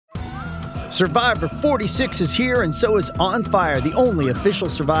Survivor 46 is here, and so is On Fire, the only official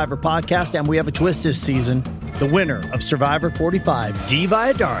Survivor podcast, and we have a twist this season. The winner of Survivor 45, Dee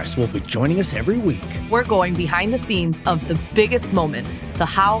Valladares, will be joining us every week. We're going behind the scenes of the biggest moments, the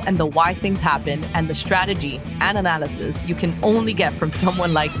how and the why things happen, and the strategy and analysis you can only get from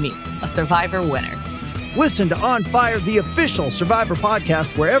someone like me, a Survivor winner. Listen to On Fire, the official Survivor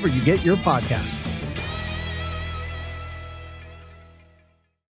podcast, wherever you get your podcasts.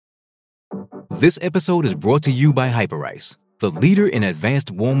 This episode is brought to you by Hyperice, the leader in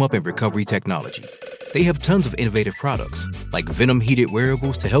advanced warm-up and recovery technology. They have tons of innovative products, like Venom-heated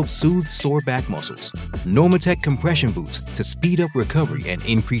wearables to help soothe sore back muscles, Normatec compression boots to speed up recovery and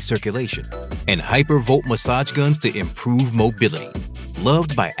increase circulation, and Hypervolt massage guns to improve mobility.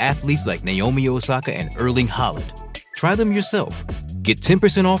 Loved by athletes like Naomi Osaka and Erling Haaland. Try them yourself. Get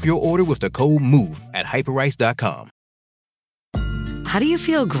 10% off your order with the code MOVE at Hyperice.com. How do you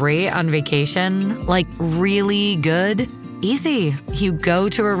feel great on vacation? Like really good? Easy. You go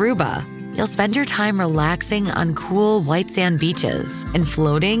to Aruba. You'll spend your time relaxing on cool white sand beaches and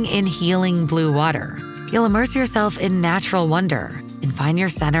floating in healing blue water. You'll immerse yourself in natural wonder and find your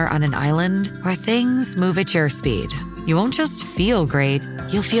center on an island where things move at your speed. You won't just feel great,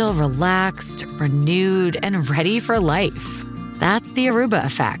 you'll feel relaxed, renewed, and ready for life. That's the Aruba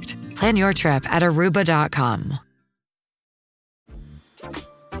effect. Plan your trip at Aruba.com.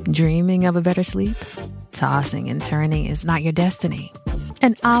 Dreaming of a better sleep? Tossing and turning is not your destiny.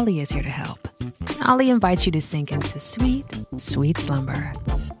 And Ollie is here to help. Ollie invites you to sink into sweet, sweet slumber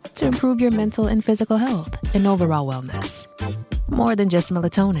to improve your mental and physical health and overall wellness. More than just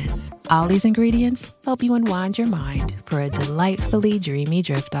melatonin, Ollie's ingredients help you unwind your mind for a delightfully dreamy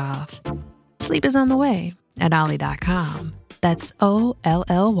drift off. Sleep is on the way at Ollie.com. That's OLLY.com.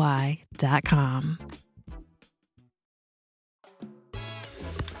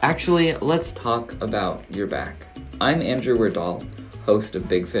 Actually, let's talk about your back. I'm Andrew Werdal, host of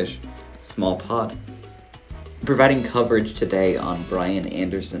Big Fish, Small Pod, providing coverage today on Brian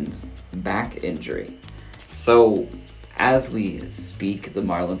Anderson's back injury. So, as we speak, the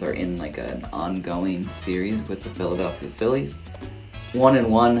Marlins are in like an ongoing series with the Philadelphia Phillies.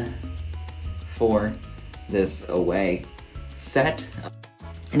 1-1 for this away set.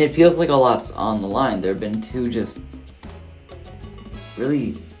 And it feels like a lot's on the line. There have been two just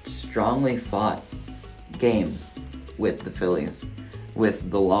really strongly fought games with the Phillies,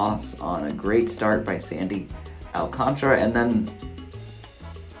 with the loss on a great start by Sandy Alcantara and then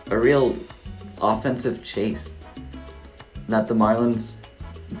a real offensive chase that the Marlins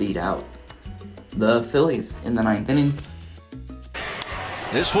beat out the Phillies in the ninth inning.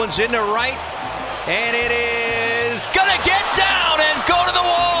 This one's in the right, and it is gonna get down and go to the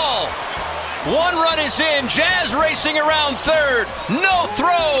wall. One run is in. Jazz racing around third. No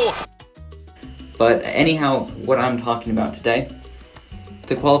throw. But anyhow, what I'm talking about today,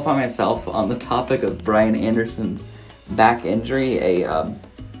 to qualify myself on the topic of Brian Anderson's back injury, a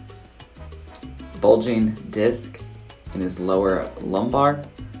bulging disc in his lower lumbar.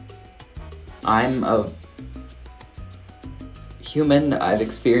 I'm a human. I've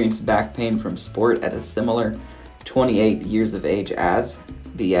experienced back pain from sport at a similar 28 years of age as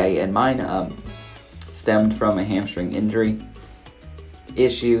BA, and mine stemmed from a hamstring injury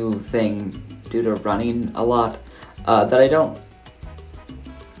issue thing due to running a lot that I don't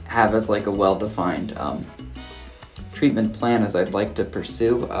have as like a well-defined treatment plan as I'd like to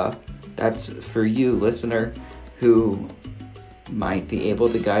pursue. That's for you, listener, who might be able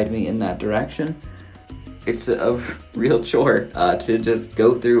to guide me in that direction. It's a real chore to just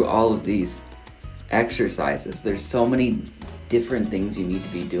go through all of these exercises. There's so many different things you need to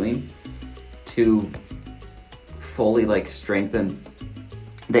be doing to fully like strengthen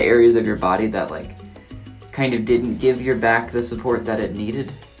the areas of your body that like kind of didn't give your back the support that it needed.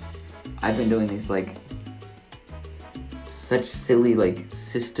 I've been doing these like such silly like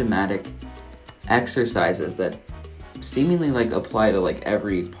systematic exercises that seemingly like apply to like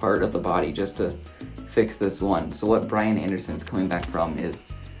every part of the body just to fix this one. So what Brian Anderson's coming back from is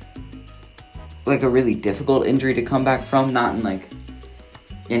like a really difficult injury to come back from, not in like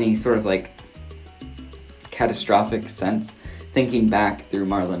any sort of like catastrophic sense. Thinking back through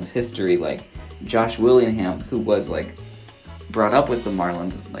Marlins history, like Josh Willingham, who was like brought up with the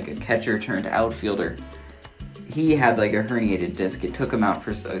Marlins, like a catcher turned outfielder, he had like a herniated disc. It took him out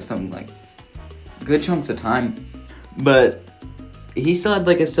for some like good chunks of time, but he still had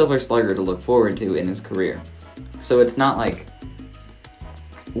like a silver slugger to look forward to in his career. So it's not like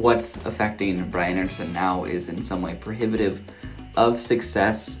what's affecting Brian Anderson now is in some way prohibitive of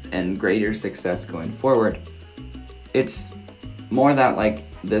success and greater success going forward. It's more that like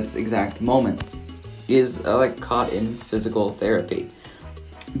this exact moment is caught in physical therapy.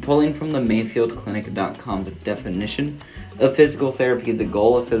 Pulling from the MayfieldClinic.com's definition of physical therapy, the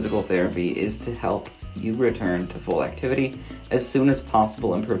goal of physical therapy is to help you return to full activity as soon as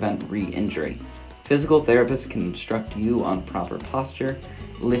possible and prevent re-injury. Physical therapists can instruct you on proper posture,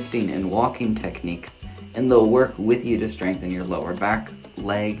 lifting and walking techniques, and they'll work with you to strengthen your lower back,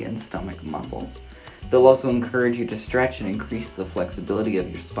 leg, and stomach muscles. They'll also encourage you to stretch and increase the flexibility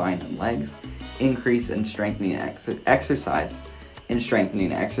of your spine and legs, increase and strengthening exercise. And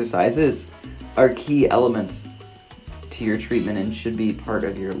strengthening exercises are key elements to your treatment and should be part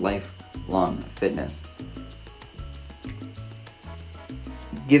of your lifelong fitness.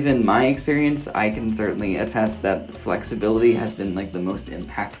 Given my experience, I can certainly attest that flexibility has been the most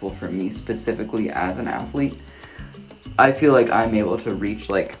impactful for me, specifically as an athlete. I feel like I'm able to reach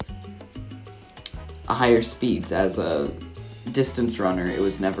higher speeds. As a distance runner, it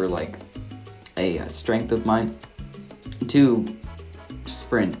was never a strength of mine to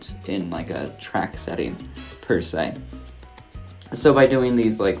sprint in a track setting per se. So by doing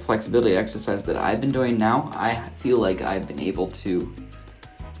these flexibility exercises that I've been doing now, I feel like I've been able to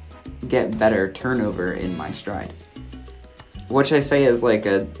get better turnover in my stride, which I say is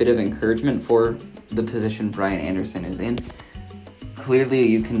a bit of encouragement for the position Brian Anderson is in. Clearly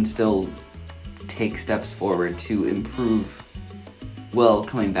you can still take steps forward to improve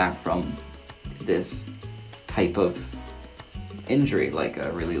coming back from this type of injury,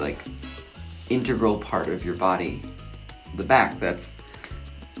 a really integral part of your body, the back, that's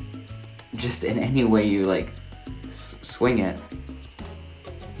just in any way you swing it,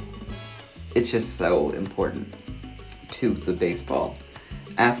 it's just so important to the baseball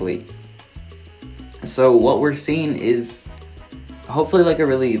athlete. So what we're seeing is hopefully a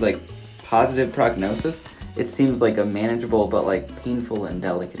really positive prognosis. It seems like a manageable but painful and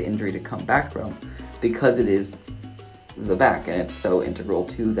delicate injury to come back from, because it is the back and it's so integral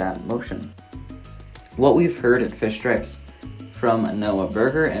to that motion. What we've heard at Fish Stripes from Noah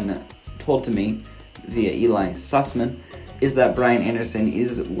Berger and told to me via Eli Sussman is that Brian Anderson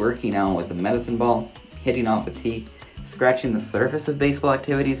is working out with a medicine ball, hitting off a tee, scratching the surface of baseball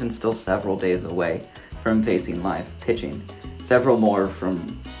activities, and still several days away from facing live pitching, several more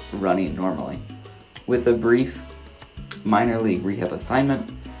from running normally. With a brief minor league rehab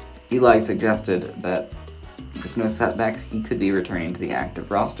assignment, Eli suggested that with no setbacks, he could be returning to the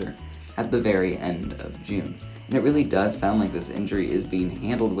active roster at the very end of June. And it really does sound like this injury is being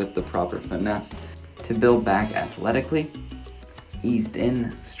handled with the proper finesse to build back athletically, eased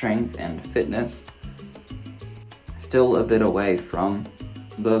in strength and fitness, still a bit away from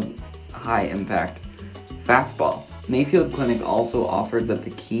the high impact fastball. Mayfield Clinic also offered that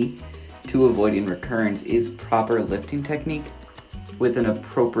the key to avoiding recurrence is proper lifting technique with an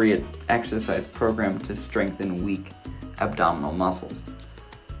appropriate exercise program to strengthen weak abdominal muscles.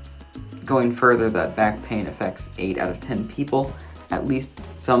 Going further, that back pain affects 8 out of 10 people at least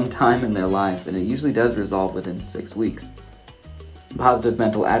some time in their lives, and it usually does resolve within 6 weeks. Positive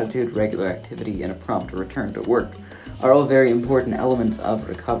mental attitude, regular activity, and a prompt return to work are all very important elements of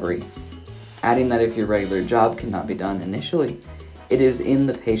recovery. Adding that if your regular job cannot be done initially, it is in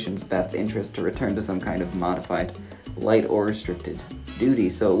the patient's best interest to return to some kind of modified, light or restricted duty.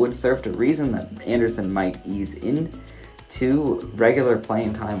 So it would serve to reason that Anderson might ease in to regular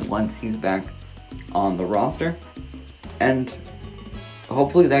playing time once he's back on the roster. And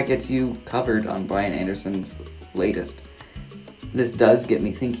hopefully that gets you covered on Brian Anderson's latest. This does get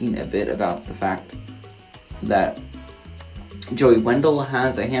me thinking a bit about the fact that Joey Wendell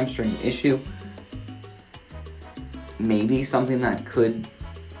has a hamstring issue. Maybe something that could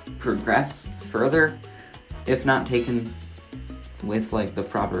progress further if not taken with the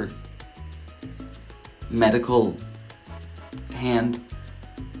proper medical hand.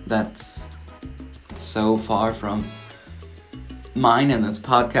 That's so far from mine in this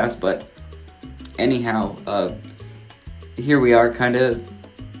podcast, but anyhow, here we are kind of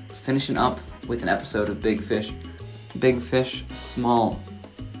finishing up with an episode of Big Fish Small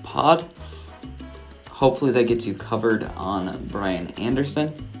Pod. Hopefully that gets you covered on Brian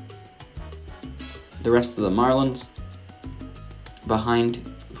Anderson. The rest of the Marlins,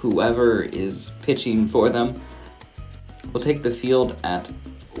 behind whoever is pitching for them, will take the field at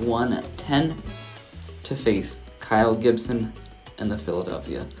 1:10 to face Kyle Gibson and the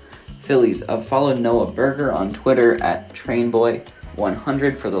Philadelphia Phillies. Follow Noah Berger on Twitter at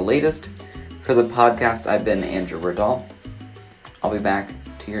TrainBoy100 for the latest. For the podcast, I've been Andrew Riddall. I'll be back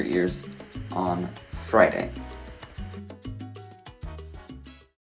to your ears on Friday.